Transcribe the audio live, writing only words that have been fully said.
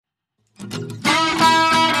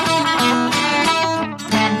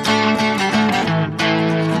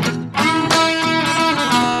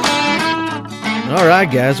right,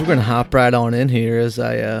 guys, we're going to hop right on in here. As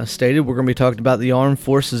I stated, we're going to be talking about the Armed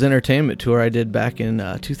Forces Entertainment Tour I did back in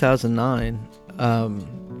 2009.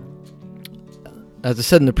 As I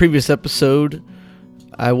said in the previous episode,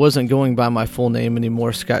 I wasn't going by my full name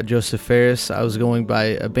anymore, Scott Joseph Ferris. I was going by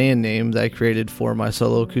a band name that I created for my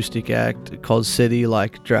solo acoustic act called City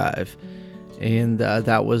Like Drive. And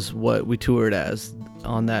that was what we toured as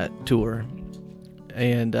on that tour.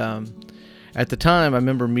 And at the time, I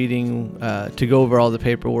remember meeting to go over all the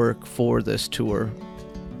paperwork for this tour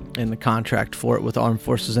and the contract for it with Armed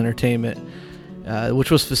Forces Entertainment,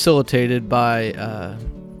 which was facilitated by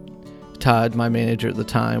Todd, my manager at the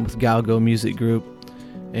time, with Galgo Music Group.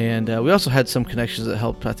 And we also had some connections that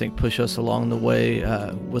helped, I think, push us along the way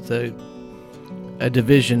with a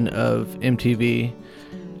division of MTV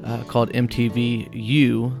called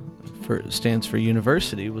MTVU, stands for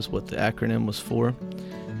University, was what the acronym was for.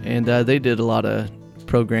 And they did a lot of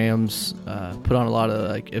programs, put on a lot of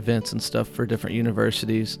like events and stuff for different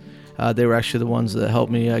universities. They were actually the ones that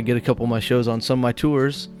helped me get a couple of my shows on some of my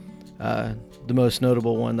tours. The most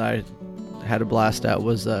notable one that I had a blast at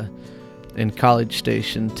was in College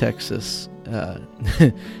Station, Texas.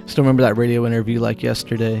 Still remember that radio interview like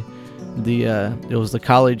yesterday. It was the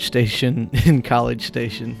College Station in College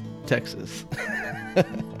Station, Texas. It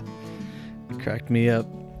cracked me up.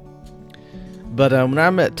 But when I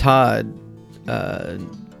met Todd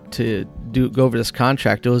to go over this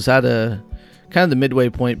contract, it was at a kind of the midway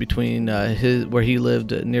point between where he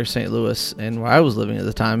lived near St. Louis and where I was living at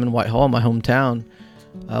the time in Whitehall, my hometown.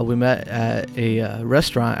 We met at a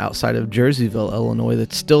restaurant outside of Jerseyville, Illinois,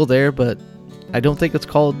 that's still there, but I don't think it's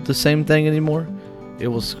called the same thing anymore. It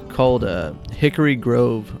was called Hickory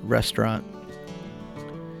Grove Restaurant.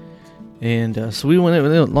 And so we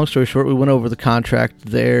went, long story short, we went over the contract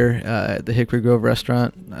there at the Hickory Grove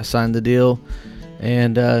Restaurant. I signed the deal,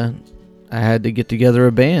 and I had to get together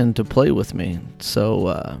a band to play with me.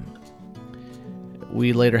 So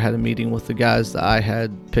we later had a meeting with the guys that I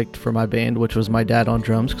had picked for my band, which was my dad on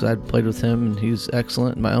drums, because I'd played with him, and he's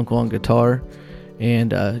excellent, and my uncle on guitar,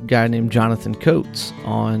 and a guy named Jonathan Coates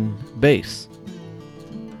on bass.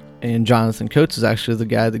 And Jonathan Coates is actually the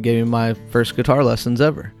guy that gave me my first guitar lessons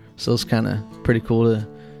ever. So it's kind of pretty cool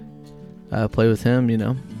to play with him, you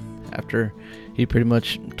know, after he pretty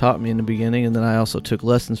much taught me in the beginning. And then I also took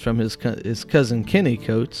lessons from his cousin, Kenny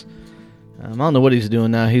Coates. I don't know what he's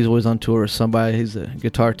doing now. He's always on tour with somebody. He's a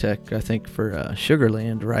guitar tech, I think, for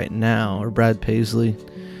Sugarland right now, or Brad Paisley.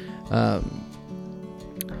 But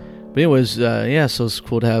anyways, so it's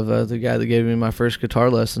cool to have the guy that gave me my first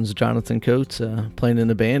guitar lessons, Jonathan Coates, playing in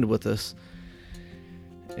the band with us.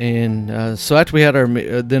 And so after we had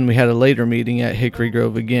then we had a later meeting at Hickory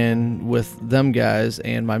Grove again with them guys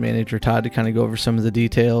and my manager Todd to kind of go over some of the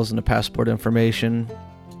details and the passport information.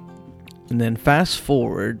 And then fast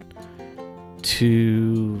forward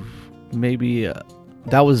to maybe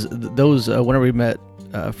whenever we met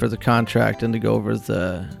for the contract and to go over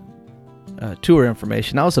the tour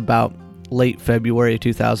information. That was about late February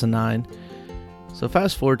 2009. So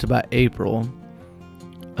fast forward to about April.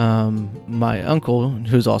 My uncle,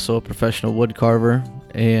 who's also a professional wood carver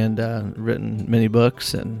and written many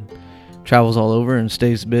books and travels all over and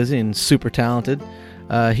stays busy and super talented,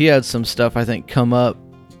 he had some stuff, I think, come up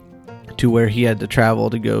to where he had to travel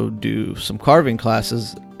to go do some carving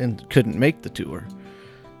classes and couldn't make the tour.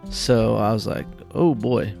 So I was like, oh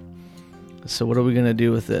boy, so what are we going to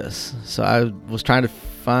do with this? So I was trying to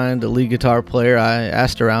find a lead guitar player. I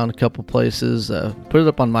asked around a couple places, put it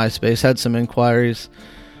up on MySpace, had some inquiries.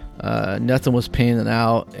 Nothing was panning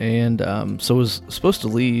out, and so I was supposed to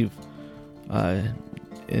leave at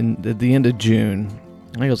the end of June.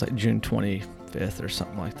 I think it was like June 25th or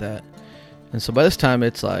something like that. And so by this time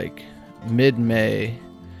it's like mid-May,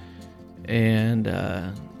 and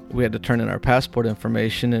we had to turn in our passport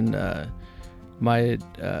information, and my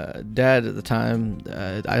dad at the time,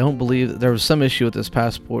 I don't believe that there was some issue with his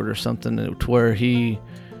passport or something to where he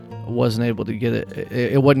wasn't able to get it.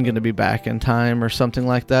 It wasn't going to be back in time or something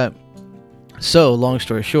like that. So long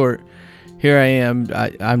story short, here I am.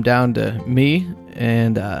 I'm down to me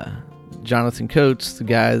and Jonathan Coates, the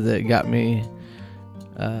guy that got me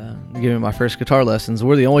give me my first guitar lessons.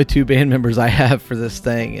 We're the only two band members I have for this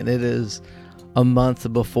thing, and it is a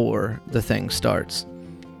month before the thing starts.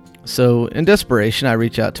 So in desperation, I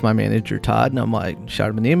reach out to my manager, Todd, and I'm like,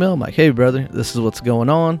 shot him an email. I'm like, hey, brother, this is what's going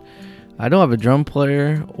on. I don't have a drum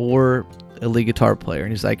player or a lead guitar player.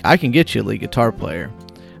 And he's like, I can get you a lead guitar player.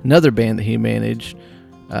 Another band that he managed,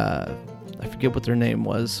 I forget what their name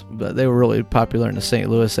was, but they were really popular in the St.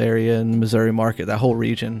 Louis area and Missouri market, that whole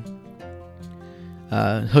region.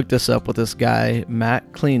 Hooked us up with this guy,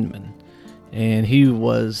 Matt Kleinman. and he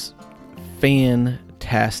was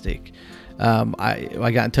fantastic.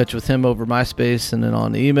 I got in touch with him over MySpace and then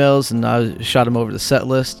on the emails, and I shot him over the set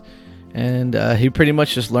list, and he pretty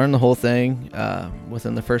much just learned the whole thing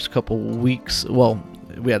within the first couple weeks. Well,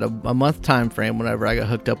 we had a month time frame whenever I got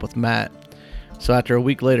hooked up with Matt. So after a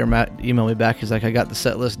week later, Matt emailed me back. He's like, I got the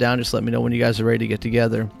set list down. Just let me know when you guys are ready to get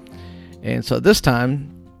together. And so this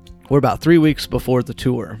time, we're about 3 weeks before the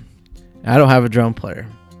tour. I don't have a drum player.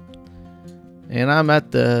 And I'm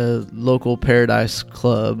at the local Paradise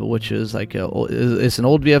Club, which is like it's an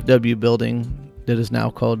old VFW building that is now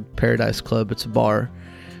called Paradise Club. It's a bar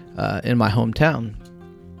in my hometown.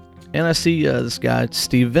 And I see this guy,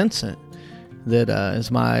 Steve Vincent, that is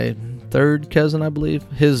my third cousin, I believe.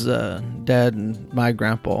 His dad and my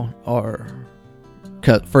grandpa are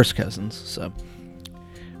first cousins, so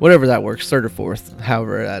whatever that works, third or fourth,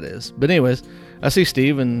 however that is. But anyways, I see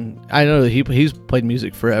Steve, and I know that he's played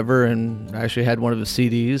music forever, and I actually had one of his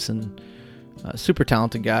CDs, and super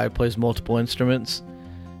talented guy, plays multiple instruments.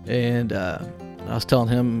 And I was telling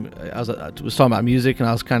him, I was talking about music, and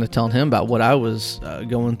I was kind of telling him about what I was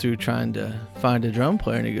going through trying to find a drum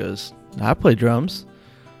player, and he goes, I play drums.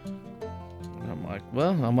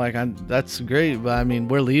 I'm like, that's great, but I mean,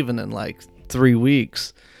 we're leaving in like 3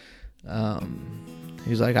 weeks.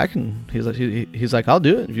 He's like, he's like, I'll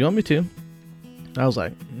do it if you want me to. I was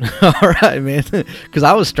like, all right, man, because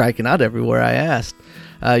I was striking out everywhere I asked.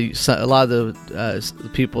 A lot of the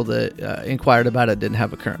people that inquired about it didn't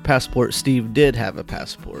have a current passport. Steve did have a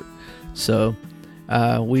passport, so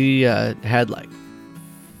we had like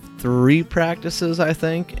 3 practices, I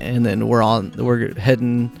think, and then we're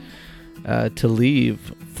heading to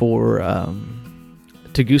leave for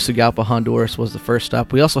Tegucigalpa, Honduras was the first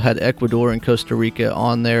stop. We also had Ecuador and Costa Rica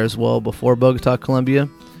on there as well before Bogota, Colombia,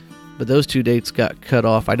 but those 2 dates got cut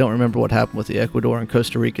off. I don't remember what happened with the Ecuador and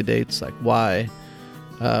Costa Rica dates, like why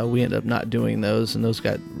we ended up not doing those, and those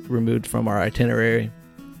got removed from our itinerary.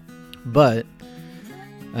 But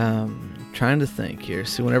trying to think here.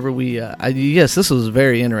 So whenever yes, this was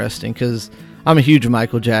very interesting because I'm a huge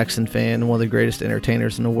Michael Jackson fan, one of the greatest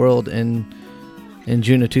entertainers in the world. And in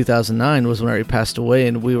June of 2009 was when he passed away,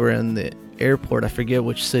 and we were in the airport. I forget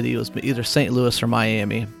which city. It was either St. Louis or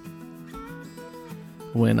Miami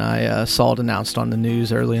when I saw it announced on the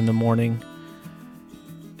news early in the morning.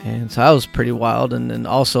 And so that was pretty wild. And then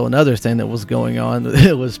also another thing that was going on,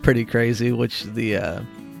 it was pretty crazy, which the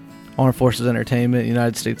Armed Forces Entertainment,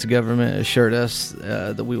 United States government assured us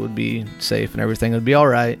that we would be safe and everything would be all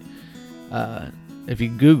right. If you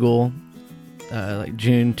Google like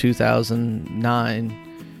June 2009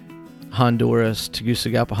 Honduras,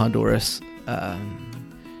 Tegucigalpa, Honduras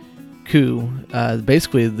coup,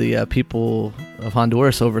 basically the people of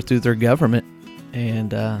Honduras overthrew their government,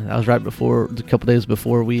 and that was right before, a couple days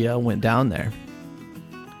before we went down there.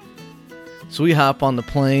 So we hop on the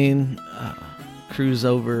plane, cruise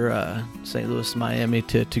over St. Louis, Miami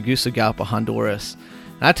to Tegucigalpa, Honduras.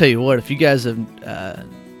 And I tell you what, if you guys have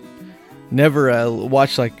never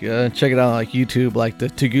watched, like, check it out on like YouTube, like the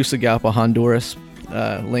Tegucigalpa, Honduras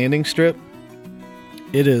landing strip,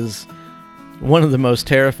 it is one of the most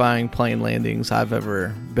terrifying plane landings I've ever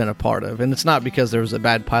been a part of. And it's not because there was a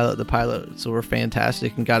bad pilot. The pilots were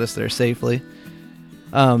fantastic and got us there safely.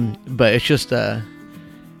 But it's just,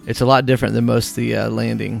 it's a lot different than most of the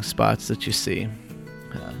landing spots that you see,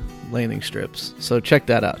 landing strips. So check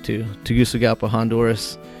that out too. Tegucigalpa,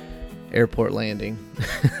 Honduras airport landing.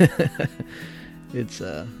 It's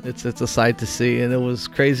a sight to see, and it was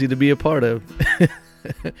crazy to be a part of.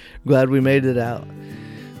 Glad we made it out.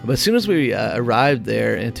 But as soon as we arrived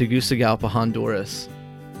there in Tegucigalpa, Honduras,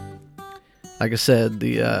 like I said,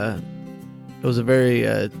 it was a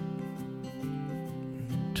very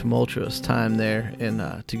tumultuous time there in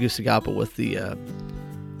Tegucigalpa with the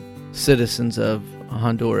citizens of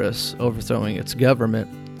Honduras overthrowing its government.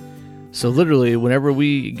 So literally, whenever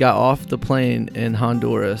we got off the plane in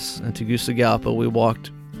Honduras and Tegucigalpa, we walked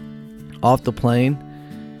off the plane,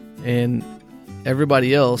 and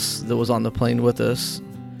everybody else that was on the plane with us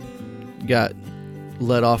got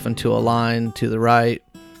led off into a line to the right,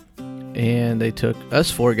 and they took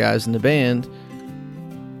us 4 guys in the band,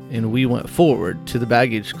 and we went forward to the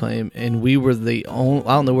baggage claim, and we were the only,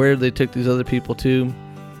 I don't know where they took these other people to,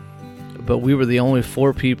 but we were the only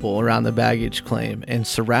 4 people around the baggage claim, and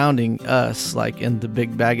surrounding us, like in the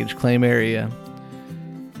big baggage claim area,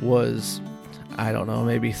 was, I don't know,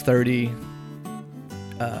 maybe 30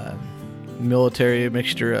 military, a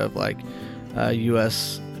mixture of like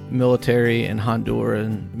U.S. military and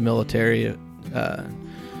Honduran military.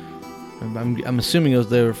 I'm assuming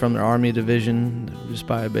they were from their army division, just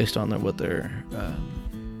based on what their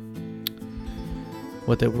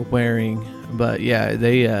what they were wearing. But yeah,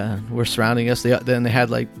 they were surrounding us. Then they had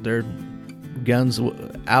like their guns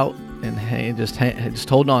out and just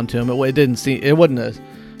holding on to them. It wasn't a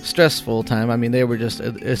stressful time. I mean, they were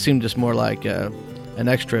it seemed just more like an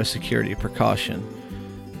extra security precaution,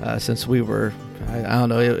 since we were, I don't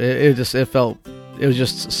know, it was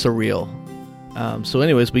just surreal. So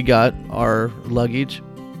anyways, we got our luggage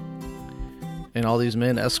and all these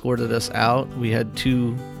men escorted us out. We had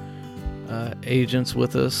 2 agents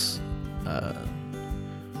with us,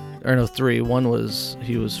 or no, 3. One was,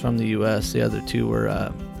 he was from the U.S. The other 2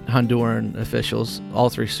 were Honduran officials. All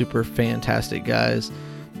 3 super fantastic guys,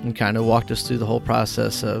 and kind of walked us through the whole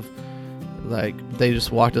process of, like, they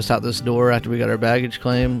just walked us out this door after we got our baggage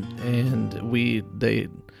claim, and they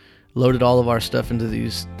loaded all of our stuff into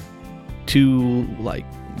these 2 like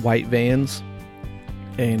white vans,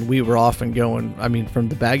 and we were off and going. I mean, from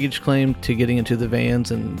the baggage claim to getting into the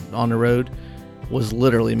vans and on the road was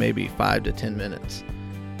literally maybe 5 to 10 minutes.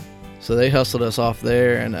 So they hustled us off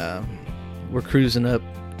there, and we're cruising up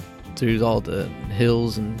through all the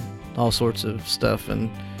hills and all sorts of stuff and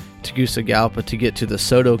Tegucigalpa to get to the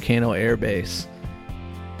Soto Cano Airbase.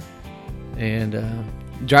 And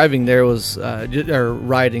driving there was, or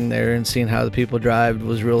riding there and seeing how the people drive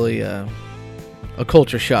was really a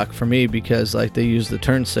culture shock for me, because like they use the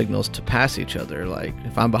turn signals to pass each other. Like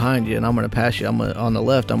if I'm behind you and I'm going to pass you, on the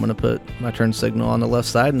left, I'm going to put my turn signal on the left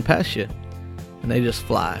side and pass you. And they just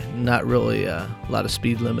fly. Not really a lot of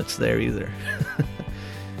speed limits there either.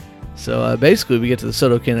 So basically we get to the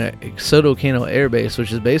Soto Cano Airbase,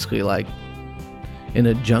 which is basically like in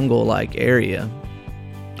a jungle-like area,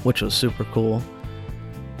 which was super cool.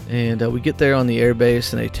 And we get there on the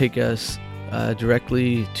airbase, and they take us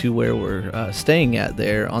directly to where we're staying at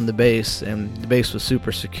there on the base. And the base was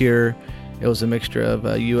super secure. It was a mixture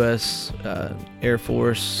of U.S. Air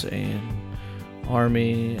Force and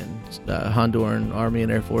Army, and Honduran Army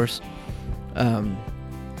and Air Force.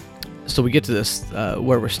 So we get to this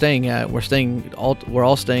where we're staying at. We're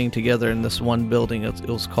all staying together in this one building. It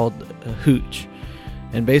was called a hooch,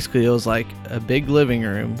 and basically it was like a big living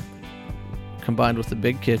room combined with a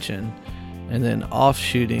big kitchen, and then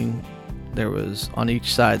offshooting, on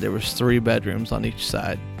each side there was 3 bedrooms on each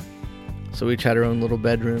side. So we each had our own little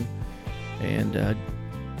bedroom, and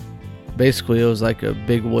basically it was like a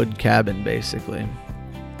big wood cabin basically.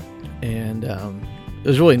 And it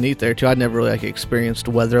was really neat there too. I'd never really experienced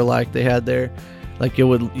weather like they had there. Like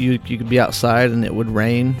you could be outside and it would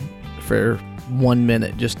rain for 1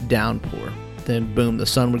 minute, just downpour. Then boom, the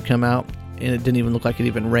sun would come out, and it didn't even look like it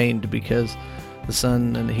even rained, because the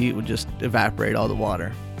sun and the heat would just evaporate all the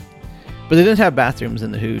water. But they didn't have bathrooms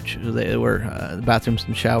in the hooch. They were the bathrooms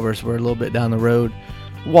and showers were a little bit down the road,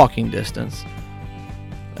 walking distance.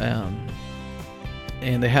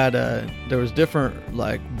 And they had there was different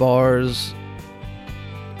like bars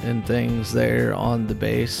and things there on the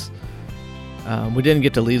base. We didn't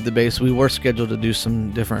get to leave the base. We were scheduled to do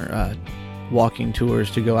some different walking tours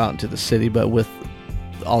to go out into the city, but with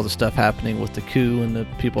all the stuff happening with the coup and the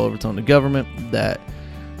people overthrowing the government, that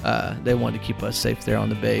they wanted to keep us safe there on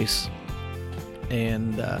the base.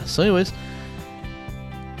 And so anyways,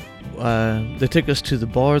 they took us to the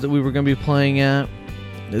bar that we were going to be playing at.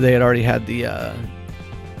 They had already had the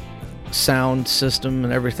sound system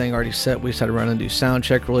and everything already set. We just had to run and do sound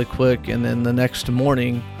check really quick, and then the next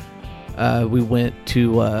morning we went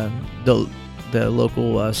to the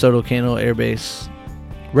local Soto Cano Airbase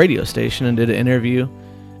radio station and did an interview.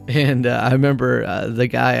 And I remember the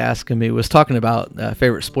guy asking me, was talking about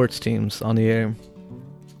favorite sports teams on the air,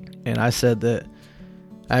 and I said that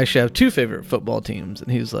I actually have 2 favorite football teams. And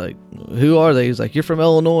he's like, who are they? He's like, you're from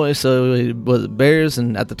Illinois, so it was the Bears,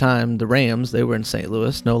 and at the time the Rams. They were in St.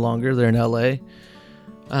 Louis, no longer, they're in LA.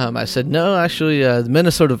 I said, no, actually the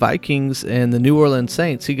Minnesota Vikings and the New Orleans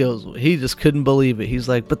Saints. He just couldn't believe it. He's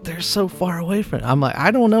like, but they're so far away from it. I'm like, I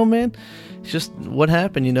don't know, man. It's just what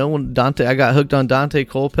happened, when I got hooked on Dante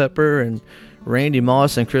Culpepper and Randy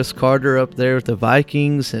Moss and Chris Carter up there with the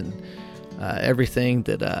Vikings, and everything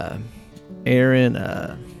that Aaron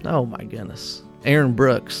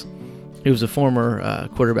Brooks, he was a former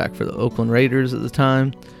quarterback for the Oakland Raiders at the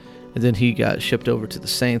time, and then he got shipped over to the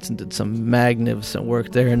Saints and did some magnificent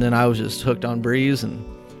work there, and then I was just hooked on Breeze, and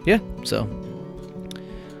yeah, so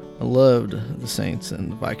I loved the Saints,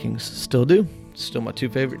 and the Vikings still do. Still my 2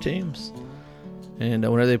 favorite teams. And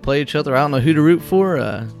whenever they play each other, I don't know who to root for.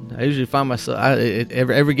 I usually find myself,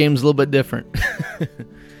 every game's a little bit different.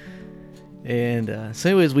 And so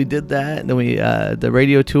anyways, we did that, and then we the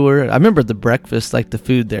radio tour. I remember the breakfast, like the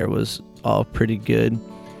food there was all pretty good,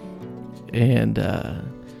 and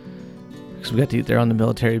because we got to eat there on the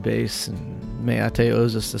military base, and man, I tell you, it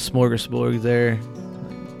was just a smorgasbord there.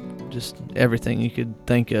 Just everything you could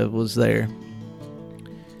think of was there.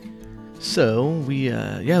 So we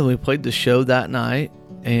played the show that night,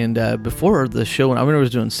 and before the show, when I remember I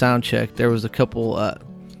was doing sound check, there was a couple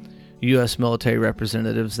U.S. military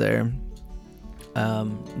representatives there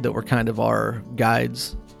that were kind of our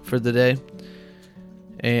guides for the day,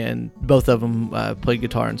 and both of them played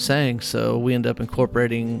guitar and sang. So we ended up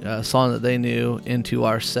incorporating a song that they knew into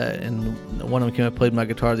our set, and one of them came up, played my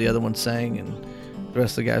guitar, the other one sang, and the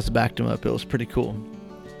rest of the guys backed him up. It was pretty cool.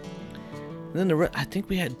 And then I think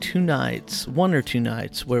we had one or two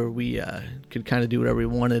nights where we could kind of do whatever we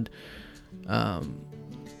wanted.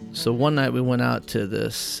 So one night we went out to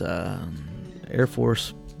this Air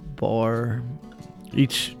Force bar.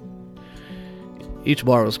 Each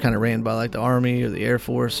bar was kind of ran by like the Army or the Air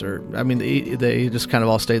Force, or I mean they just kind of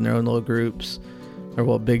all stayed in their own little groups,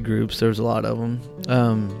 or big groups. There was a lot of them.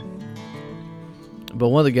 But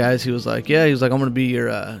one of the guys, he was like, I'm going to be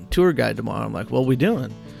your tour guide tomorrow. I'm like, what are we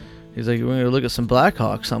doing? He's like, we're going to look at some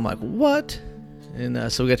Blackhawks. I'm like, what? And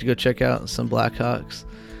so we got to go check out some Blackhawks.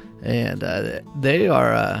 And they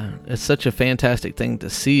are, it's such a fantastic thing to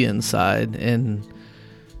see inside. And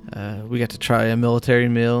we got to try a military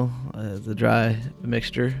meal, the dry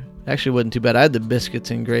mixture. Actually, wasn't too bad. I had the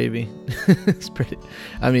biscuits and gravy. It's pretty,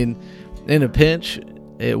 I mean, in a pinch,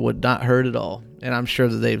 it would not hurt at all. And I'm sure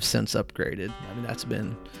that they've since upgraded. I mean, that's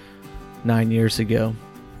been 9 years ago.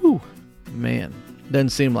 Whew, man, doesn't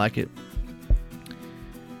seem like it.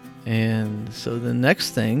 And so the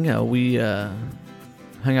next thing, we hung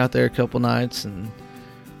out there a couple nights, and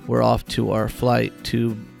we're off to our flight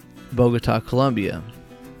to Bogota, Colombia.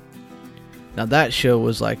 Now that show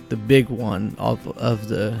was like the big one of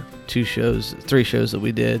the three shows that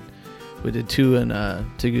we did. We did two in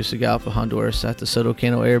Tegucigalpa, Honduras at the Soto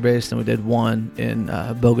Cano Airbase, and we did one in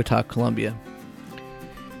Bogota, Colombia.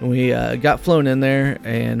 And we got flown in there,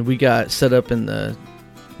 and we got set up in the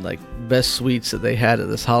best suites that they had at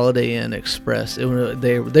this Holiday Inn Express. They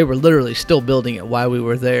were literally still building it while we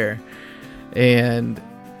were there, and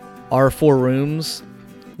our 4 rooms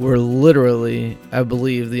were literally, I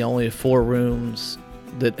believe, the only 4 rooms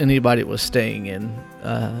that anybody was staying in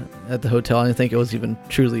at the hotel. I didn't think it was even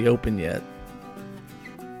truly open yet.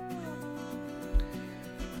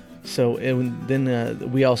 So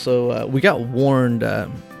then we also we got warned. I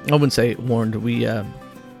wouldn't say warned. We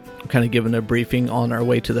kind of given a briefing on our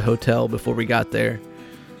way to the hotel before we got there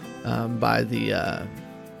by the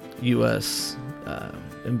U.S.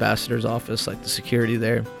 ambassador's office, like the security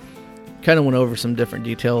there. Kind of went over some different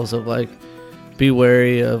details of be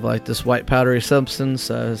wary of this white powdery substance.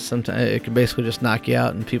 Sometimes it can basically just knock you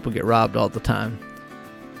out, and people get robbed all the time.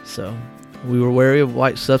 So we were wary of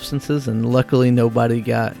white substances, and luckily nobody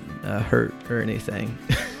got hurt or anything.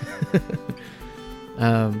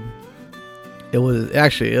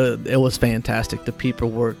 It was fantastic. The people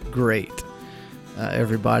were great.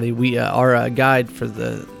 Everybody. Our guide for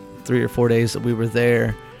the 3 or 4 days that we were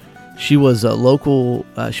there, she was a local.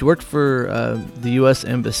 She worked for the U.S.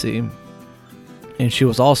 Embassy. And she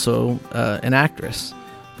was also an actress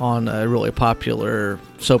on a really popular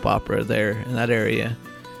soap opera there in that area.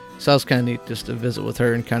 So it was kind of neat just to visit with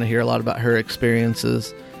her and kind of hear a lot about her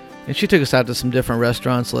experiences. And she took us out to some different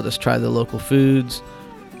restaurants, let us try the local foods.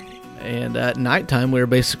 And at nighttime, we were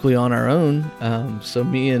basically on our own. So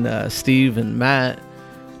me and Steve and Matt,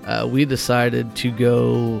 we decided to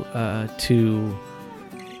go to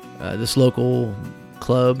this local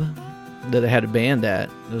club that I had a band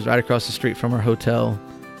at. It was right across the street from our hotel,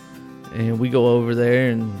 and we go over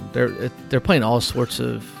there, and they're playing all sorts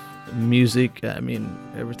of music. I mean,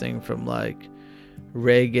 everything from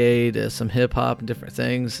reggae to some hip hop and different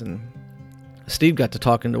things. And Steve got to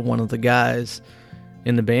talking to one of the guys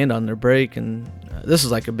in the band on their break, and this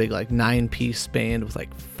is a big 9-piece band with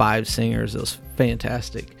 5 singers. It was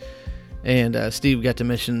fantastic. And Steve got to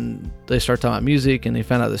mention, they started talking about music, and they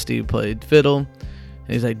found out that Steve played fiddle.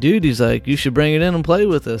 And he's like, dude, you should bring it in and play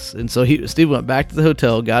with us. And so Steve went back to the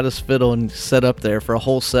hotel, got his fiddle, and set up there for a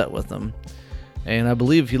whole set with them. And I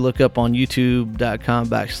believe if you look up on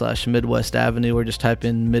youtube.com/Midwest Avenue, or just type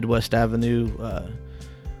in Midwest Avenue,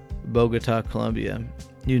 Bogota, Colombia,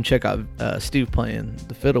 you can check out Steve playing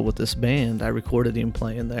the fiddle with this band. I recorded him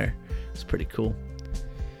playing there. It's pretty cool.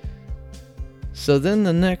 So then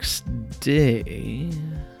the next day,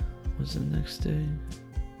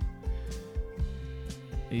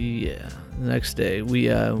 Yeah, the next day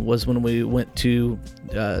was when we went to.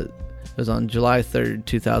 It was on July 3rd,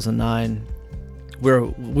 2009.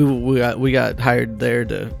 We got hired there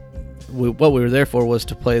what we were there for was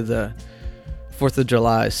to play the 4th of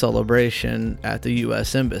July celebration at the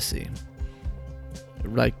U.S. Embassy.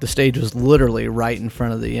 like the stage was literally right in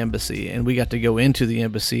front of the embassy, and we got to go into the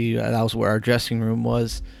embassy. That was where our dressing room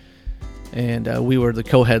was, and we were the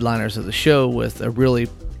co-headliners of the show with a really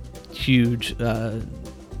huge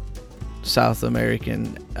South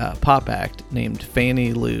American pop act named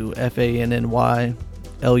Fanny Lou, FANNYLU.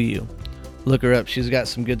 Look her up. She's got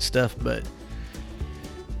some good stuff, but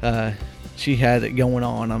she had it going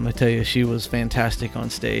on. I'm gonna tell you, she was fantastic on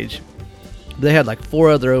stage. They had like 4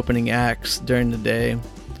 other opening acts during the day,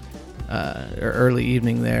 or early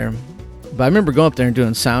evening there. But I remember going up there and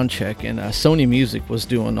doing sound check, and Sony Music was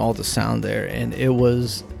doing all the sound there, and it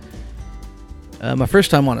was my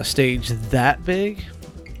first time on a stage that big.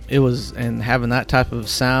 It was, and having that type of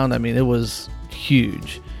sound, I mean, it was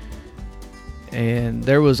huge. And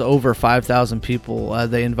there was over 5,000 people.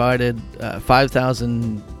 They invited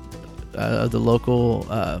 5,000 of the local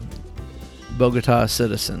Bogota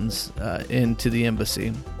citizens into the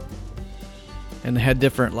embassy, and they had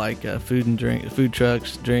different like food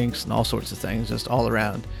trucks, drinks, and all sorts of things just all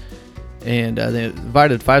around. And they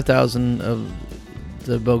invited 5,000 of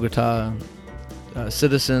the Bogota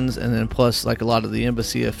citizens, and then plus like a lot of the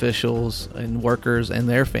embassy officials and workers and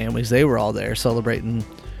their families. They were all there celebrating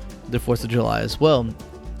the 4th of July as well.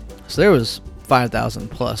 So there was 5,000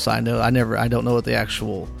 plus. I don't know what the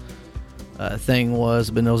actual thing was,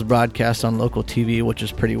 but it was broadcast on local TV, which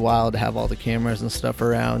is pretty wild to have all the cameras and stuff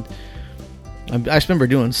around. I just remember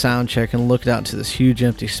doing sound check and looked out into this huge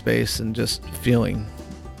empty space and just feeling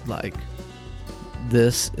like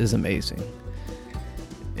this is amazing.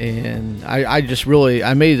 And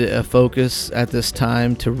I made it a focus at this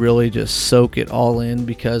time to really just soak it all in,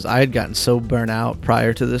 because I had gotten so burnt out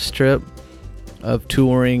prior to this trip of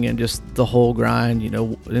touring and just the whole grind,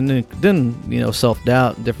 and then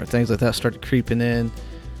self-doubt and different things like that started creeping in.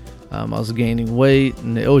 I was gaining weight,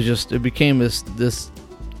 and it became this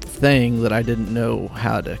thing that I didn't know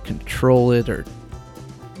how to control it or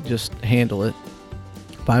just handle it.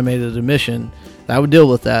 But I made it a mission that I would deal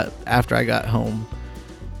with that after I got home.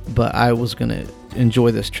 But I was going to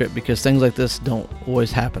enjoy this trip, because things like this don't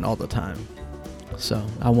always happen all the time. So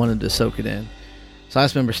I wanted to soak it in. So I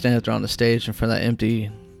just remember standing there on the stage in front of that empty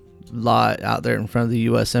lot out there in front of the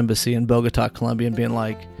U.S. Embassy in Bogota, Colombia, and being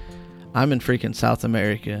like, I'm in freaking South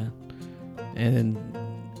America and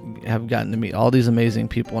have gotten to meet all these amazing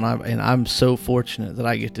people, and I'm so fortunate that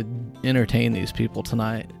I get to entertain these people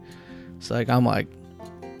tonight. It's like I'm like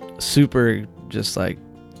super just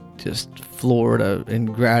floored in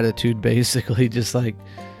gratitude, basically, just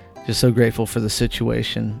so grateful for the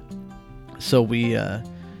situation. So we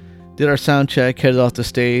did our sound check, headed off the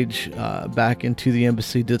stage, back into the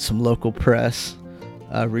embassy, did some local press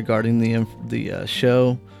regarding the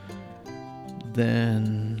show.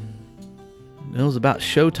 Then it was about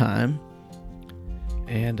showtime,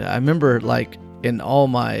 and I remember like in all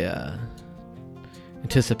my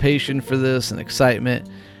anticipation for this and excitement,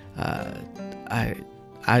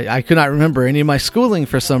 I could not remember any of my schooling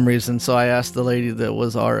for some reason, so I asked the lady that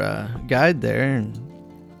was our guide there, and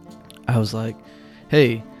I was like,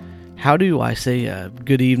 hey, how do I say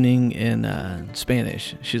good evening in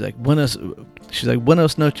Spanish? She's like, buenos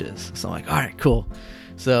noches. So I'm like, all right, cool.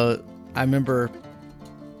 So I remember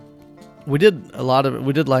we did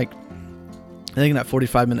like, I think in that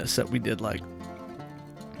 45-minute set, we did like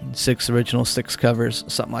 6 originals, 6 covers,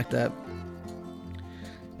 something like that.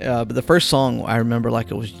 But the first song, I remember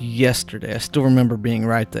like it was yesterday. I still remember being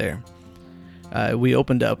right there. We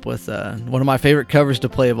opened up with one of my favorite covers to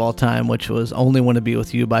play of all time, which was Only Want to Be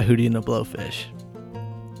With You by Hootie and the Blowfish.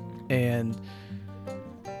 And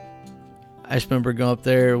I just remember going up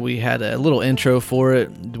there. We had a little intro for it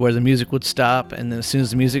where the music would stop, and then as soon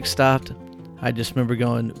as the music stopped, I just remember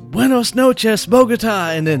going, Buenos noches,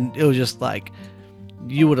 Bogota! And then it was just like,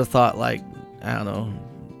 you would have thought like, I don't know,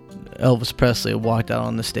 Elvis Presley had walked out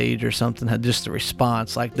on the stage or something, had just the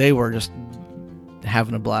response. Like they were just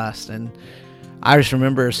having a blast. And I just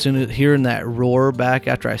remember as soon as hearing that roar back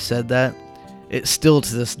after I said that, it still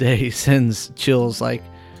to this day sends chills like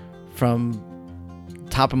from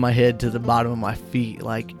top of my head to the bottom of my feet.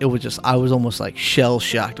 Like it was just, I was almost like shell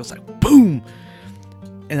shocked. It was like boom.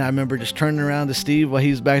 And I remember just turning around to Steve while he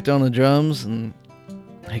was back there on the drums, and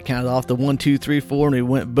he counted off the 1, 2, 3, 4, and we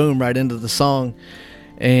went boom right into the song.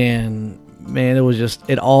 And man, it was just,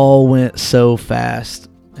 it all went so fast.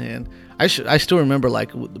 And I still remember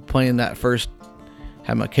like playing that first,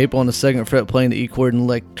 had my capo on the 2nd fret, playing the E chord, and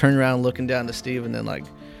like turning around looking down to Steve, and then like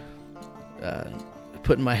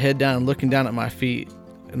putting my head down and looking down at my feet,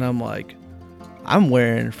 and I'm like, I'm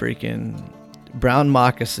wearing freaking brown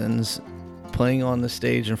moccasins playing on the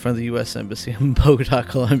stage in front of the U.S. Embassy in Bogota,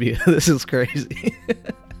 Colombia. This is crazy.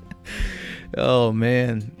 Oh,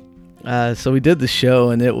 man. So we did the show,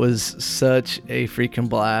 and it was such a freaking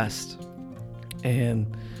blast.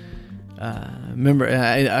 And remember,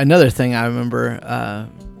 another thing I remember,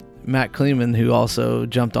 Matt Kleeman, who also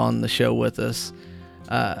jumped on the show with us,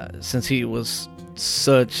 since he was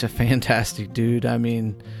such a fantastic dude. I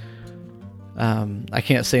mean, I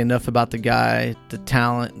can't say enough about the guy, the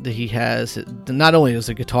talent that he has. Not only as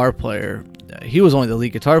a guitar player, he was only the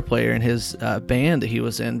lead guitar player in his band that he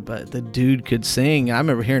was in, but the dude could sing. I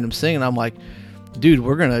remember hearing him sing, and I'm like, dude,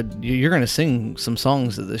 you're gonna sing some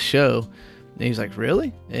songs at this show. And he's like,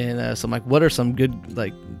 really? And so I'm like, what are some good,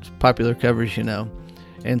 like, popular covers, you know?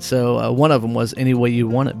 And so one of them was Any Way You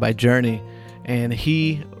Want It by Journey, and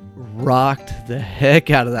he rocked the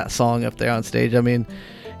heck out of that song up there on stage. I mean,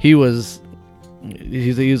 he was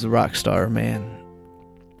a rock star, man.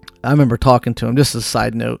 I remember talking to him, just as a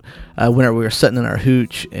side note, whenever we were sitting in our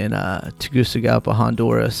hooch in Tegucigalpa,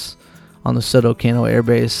 Honduras, on the Soto Cano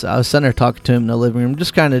Airbase. I was sitting there talking to him in the living room,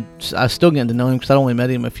 just kind of, I was still getting to know him because I'd only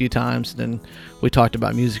met him a few times. And then we talked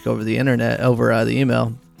about music over the internet, over the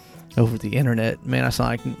email, over the internet. Man, I sound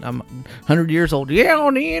like I'm 100 years old. Yeah,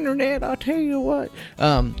 on the internet, I'll tell you what.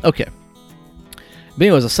 Okay. But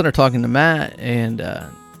anyways, I was sitting there talking to Matt, and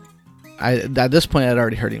at this point, I'd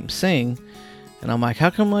already heard him sing. And I'm like,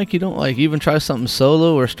 how come, like, you don't, like, even try something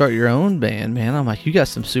solo or start your own band, man? I'm like, you got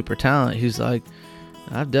some super talent. He's like,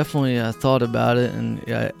 I've definitely thought about it. And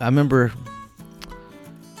I remember,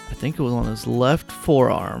 I think it was on his left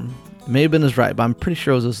forearm. It may have been his right, but I'm pretty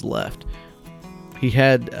sure it was his left. He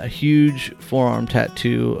had a huge forearm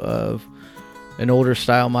tattoo of an older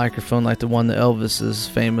style microphone, like the one that Elvis is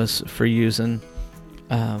famous for using.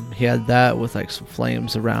 He had that with like some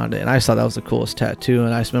flames around it, and I thought that was the coolest tattoo.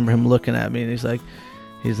 And I just remember him looking at me, and he's like,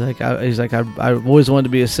 I've always wanted to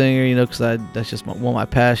be a singer, you know, because that's just one of my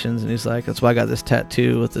passions. And he's like, that's why I got this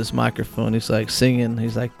tattoo with this microphone. He's like singing.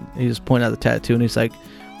 He's like, he just pointed out the tattoo, and he's like,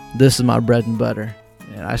 this is my bread and butter.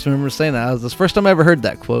 And I just remember saying that. It was the first time I ever heard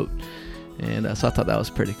that quote, and so I thought that was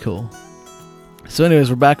pretty cool. So, anyways,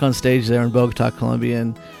 we're back on stage there in Bogota, Colombia,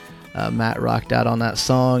 and Matt rocked out on that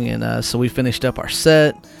song, and so we finished up our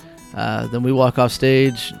set. Then we walk off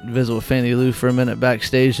stage, visit with Fannie Lou for a minute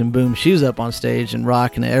backstage, and boom, she's up on stage and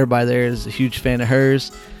rocking it. Everybody there is a huge fan of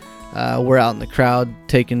hers. We're out in the crowd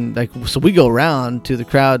so we go around to the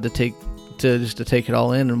crowd to take it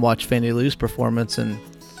all in and watch Fannie Lou's performance, and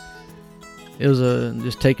it was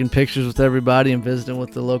just taking pictures with everybody and visiting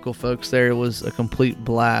with the local folks there. It was a complete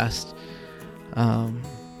blast. And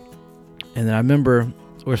then I remember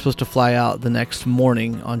we were supposed to fly out the next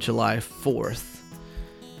morning on July 4th.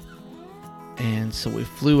 And so we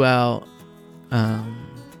flew out that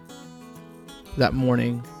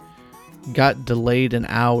morning, got delayed an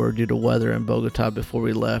hour due to weather in Bogota before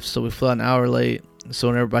we left. So we flew out an hour late.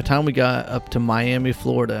 So by the time we got up to Miami,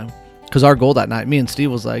 Florida, because our goal that night, me and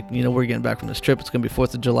Steve was like, you know, we're getting back from this trip. It's going to be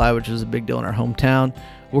 4th of July, which is a big deal in our hometown.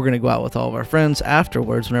 We're going to go out with all of our friends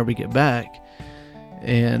afterwards whenever we get back.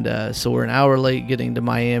 And so we're an hour late getting to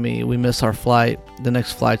Miami. We miss our flight. The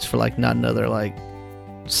next flight's for not another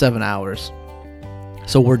 7 hours.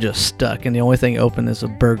 So we're just stuck, and the only thing open is a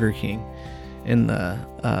Burger King in the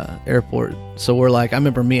airport. So we're I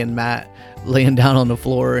remember me and Matt laying down on the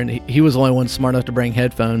floor, and he was the only one smart enough to bring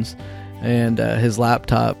headphones and his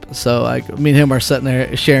laptop. So me and him are sitting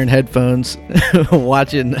there sharing headphones,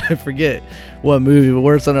 watching, I forget what movie, but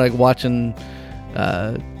we're sitting there watching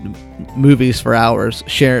movies for hours.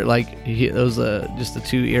 Share it was just the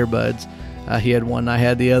two earbuds. He had one, I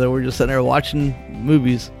had the other. We're just sitting there watching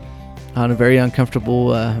movies on a very uncomfortable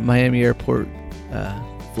Miami airport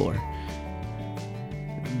floor.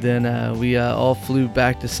 Then we all flew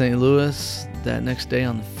back to St. Louis that next day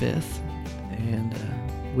on the 5th, and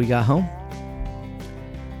we got home.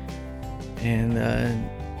 And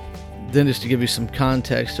then just to give you some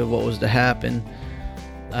context of what was to happen,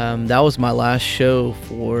 that was my last show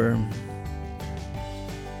for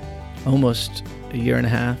almost a year and a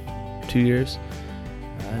half, 2 years.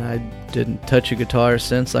 And I didn't touch a guitar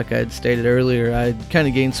since. Like I had stated earlier, I kind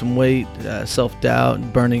of gained some weight, self-doubt,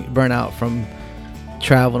 and burnout from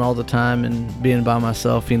traveling all the time and being by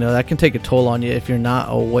myself. You know, that can take a toll on you if you're not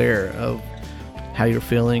aware of how you're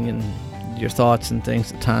feeling and your thoughts and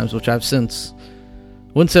things at times, which I've since,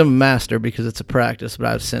 wouldn't say I'm a master because it's a practice, but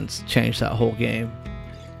I've since changed that whole game.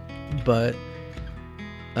 But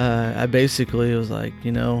I basically was like,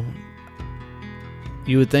 you know,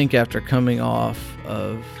 you would think after coming off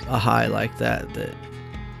of a high like that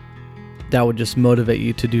would just motivate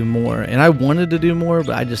you to do more. And I wanted to do more,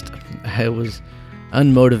 but I was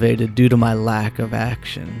unmotivated due to my lack of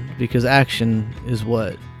action, because action is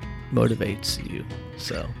what motivates you.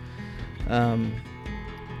 So I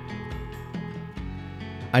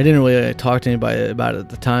didn't really talk to anybody about it at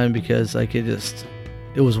the time because like it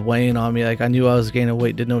was weighing on me. Like I knew I was gaining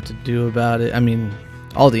weight, didn't know what to do about it. I mean,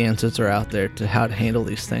 all the answers are out there to how to handle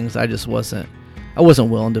these things. I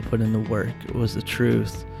wasn't willing to put in the work. It was the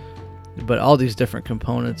truth. But all these different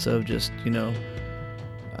components of just,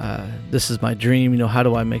 this is my dream, how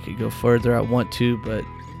do I make it go further? I want to, but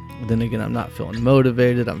then again, I'm not feeling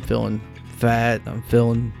motivated. I'm feeling fat. I'm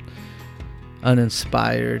feeling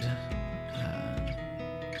uninspired.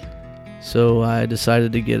 So I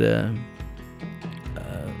decided to get a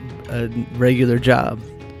regular job,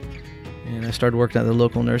 and I started working at the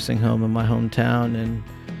local nursing home in my hometown, and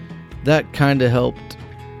that kind of helped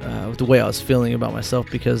with the way I was feeling about myself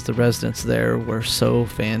because the residents there were so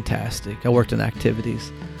fantastic. I worked in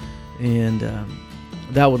activities, and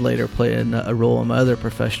that would later play a role in my other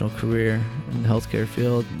professional career in the healthcare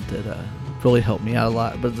field that really helped me out a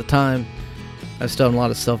lot. But at the time, I still had a lot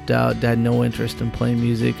of self-doubt, had no interest in playing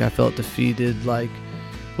music. I felt defeated,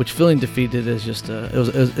 which feeling defeated is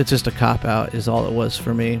it's just a cop-out is all it was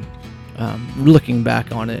for me. Looking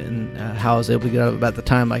back on it and how I was able to get out of it at the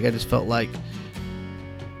time, I just felt like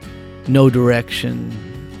no direction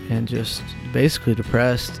and just basically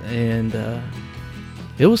depressed. And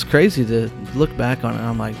it was crazy to look back on it.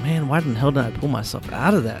 I'm like, man, why the hell did I pull myself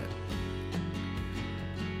out of that?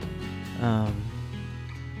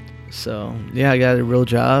 So, yeah, I got a real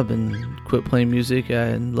job and quit playing music. I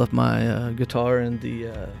had left my guitar in the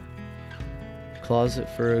closet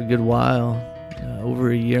for a good while,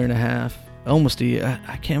 over a year and a half, almost a year.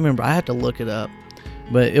 I can't remember. I had to look it up,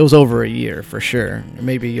 but it was over a year for sure,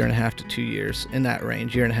 maybe a year and a half to 2 years, in that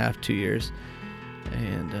range, year and a half, 2 years.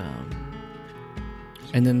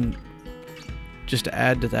 And then just to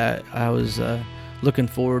add to that, I was looking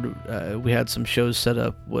forward. We had some shows set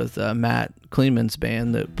up with Matt Kleeman's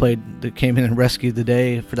band that came in and rescued the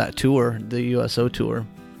day for that tour, the USO tour.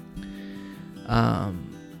 I'm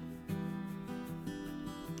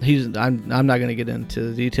not going to get into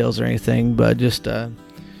the details or anything, but just to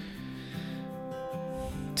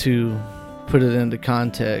put it into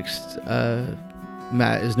context,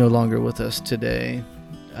 Matt is no longer with us today.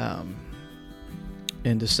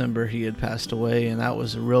 In December, he had passed away, and that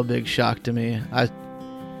was a real big shock to me. I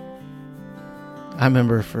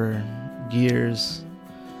remember for years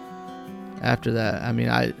after that. I mean,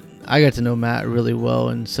 I got to know Matt really well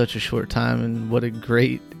in such a short time, and what a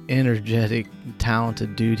great, energetic,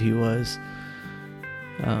 talented dude he was.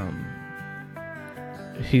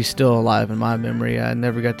 He's still alive in my memory. I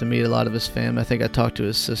never got to meet a lot of his family. I think I talked to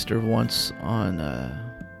his sister once on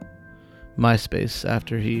MySpace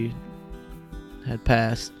after he had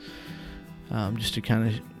passed, just to kind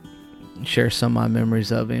of share some of my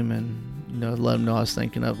memories of him and let him know I was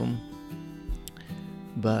thinking of him.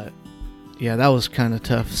 But yeah, that was kind of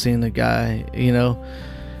tough seeing the guy, and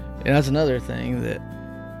that's another thing, that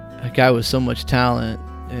a guy with so much talent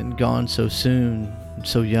and gone so soon,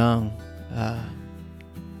 so young.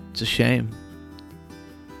 It's a shame,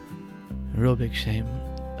 a real big shame.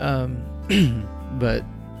 But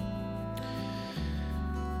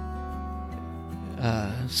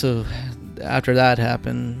so after that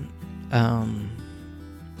happened,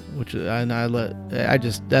 which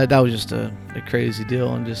that was just a crazy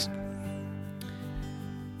deal, and just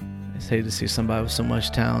I hate to see somebody with so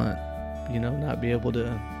much talent, not be able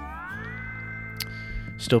to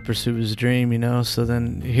still pursue his dream, So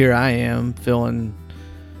then here I am feeling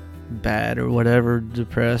bad or whatever,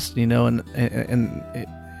 depressed, it's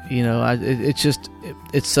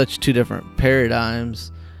such two different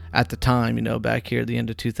paradigms. At the time, back here at the end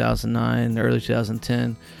of 2009, early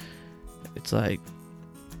 2010, it's like,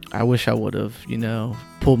 I wish I would have,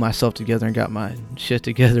 pulled myself together and got my shit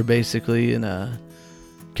together, basically, and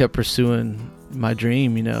kept pursuing my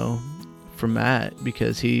dream, from Matt,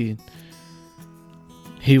 because he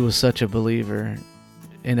was such a believer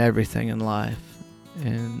in everything in life,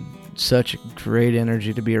 and such a great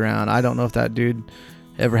energy to be around. I don't know if that dude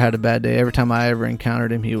ever had a bad day. Every time I ever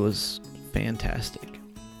encountered him, he was fantastic.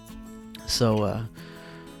 So,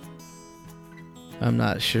 I'm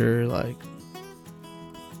not sure,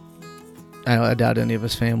 I doubt any of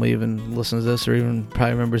his family even listens to this or even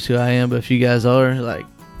probably remembers who I am, but if you guys are,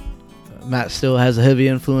 Matt still has a heavy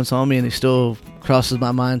influence on me, and he still crosses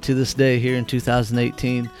my mind to this day here in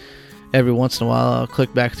 2018. Every once in a while, I'll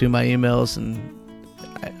click back through my emails, and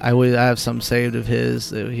I have some saved of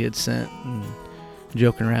his that he had sent, and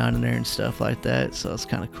joking around in there and stuff like that, so it's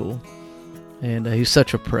kind of cool. And he's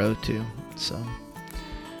such a pro too. So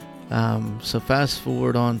fast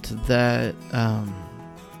forward on to that.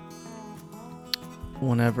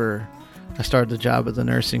 Whenever I started the job at the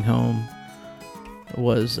nursing home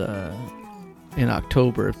was in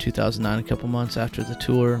October of 2009, a couple months after the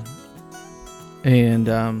tour. And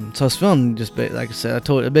so I was feeling just like I said,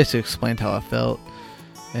 I basically explained how I felt,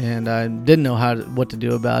 and I didn't know what to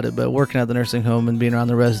do about it. But working at the nursing home and being around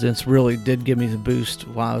the residents really did give me the boost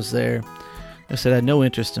while I was there. I said I had no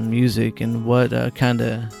interest in music, and what kind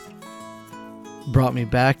of brought me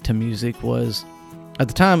back to music was, at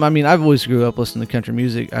the time, I mean, I've always grew up listening to country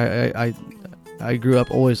music. I grew up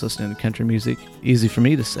always listening to country music. Easy for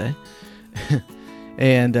me to say.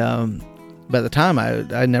 And but at the time,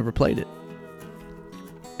 I never played it.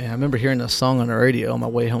 And I remember hearing a song on the radio on my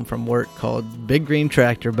way home from work called Big Green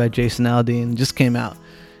Tractor by Jason Aldean. It just came out.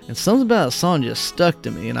 And something about that song just stuck to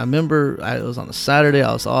me. And I remember it was on a Saturday.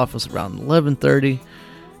 I was off. It was around 11:30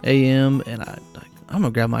 a.m. And I'm going to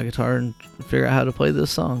grab my guitar and figure out how to play this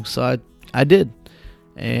song. So I did.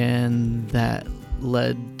 And that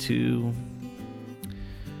led to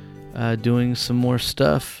doing some more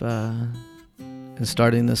stuff and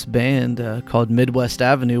starting this band called Midwest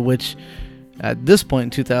Avenue, which at this point in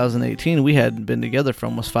 2018, we hadn't been together for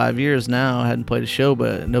almost 5 years now. I hadn't played a show,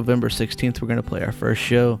 but November 16th, we're going to play our first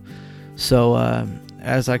show. So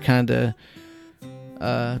as I kind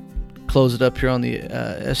of close it up here on the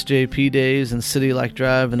SJP days and City Like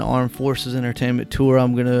Drive and the Armed Forces Entertainment Tour,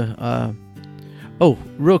 I'm going to...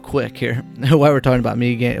 real quick here, while I was talking about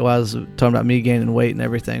me gaining weight and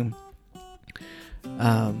everything.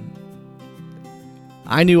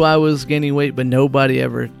 I knew I was gaining weight, but nobody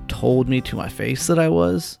ever told me to my face that I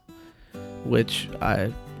was, which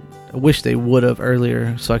I wish they would have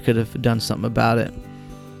earlier, so I could have done something about it.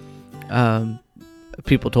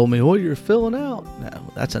 People told me, "Oh, you're filling out."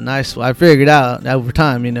 No, that's a nice. I figured out over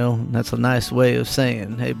time, that's a nice way of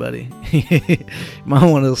saying, "Hey, buddy, you might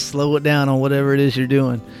want to slow it down on whatever it is you're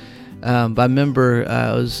doing." But I remember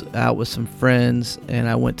I was out with some friends, and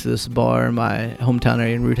I went to this bar in my hometown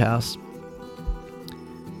area in Root House.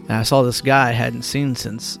 And I saw this guy I hadn't seen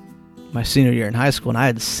since my senior year in high school, and I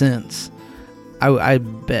had since, I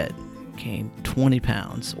bet, gained 20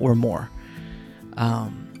 pounds or more. I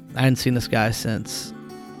hadn't seen this guy since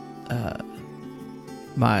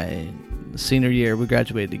my senior year. We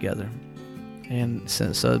graduated together, and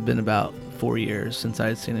so it'd been about 4 years since I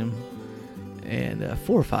had seen him, and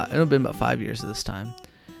 4 or 5. It had been about 5 years at this time,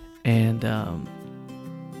 and I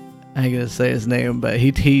ain't gonna say his name, but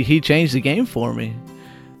he changed the game for me.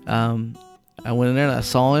 I went in there and I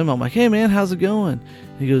saw him. I'm like, "Hey man, how's it going?"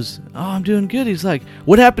 He goes, "Oh, I'm doing good." He's like,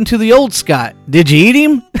 "What happened to the old Scott? Did you eat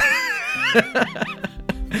him?"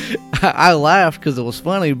 I laughed because it was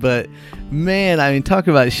funny, but man, I mean, talk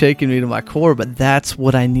about shaking me to my core, but that's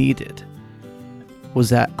what I needed, was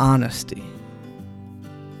that honesty.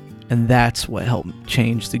 And that's what helped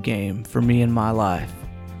change the game for me in my life.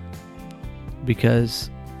 Because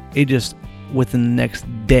it just, within the next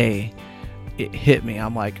day, it hit me.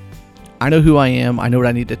 I'm like, I know who I am. I know what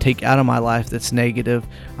I need to take out of my life that's negative.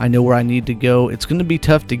 I know where I need to go. It's going to be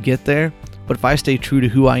tough to get there, but if I stay true to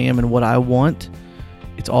who I am and what I want,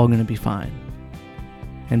 it's all going to be fine.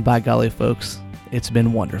 And by golly, folks, it's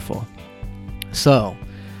been wonderful. So,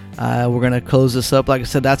 we're going to close this up. Like I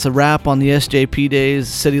said, that's a wrap on the SJP days,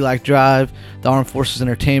 City Like Drive, the Armed Forces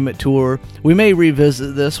Entertainment Tour. We may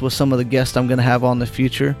revisit this with some of the guests I'm going to have on in the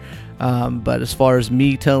future. But as far as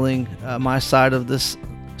me telling my side of this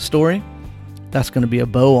story, that's going to be a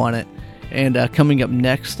bow on it. And coming up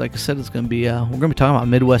next, like I said, it's going to be we're going to be talking about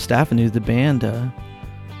Midwest Avenue, the band,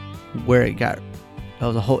 where it got.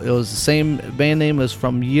 It was the same band name as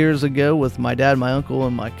from years ago with my dad, my uncle,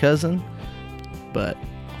 and my cousin, but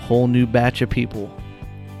a whole new batch of people.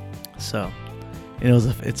 So it was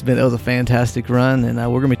a fantastic run, and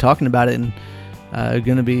we're going to be talking about it, and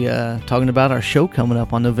going to be talking about our show coming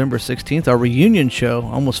up on November 16th, our reunion show,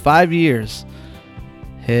 almost 5 years.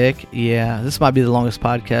 Heck yeah, this might be the longest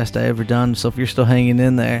podcast I ever done, so if you're still hanging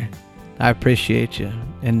in there, I appreciate you,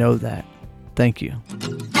 and know that. Thank you.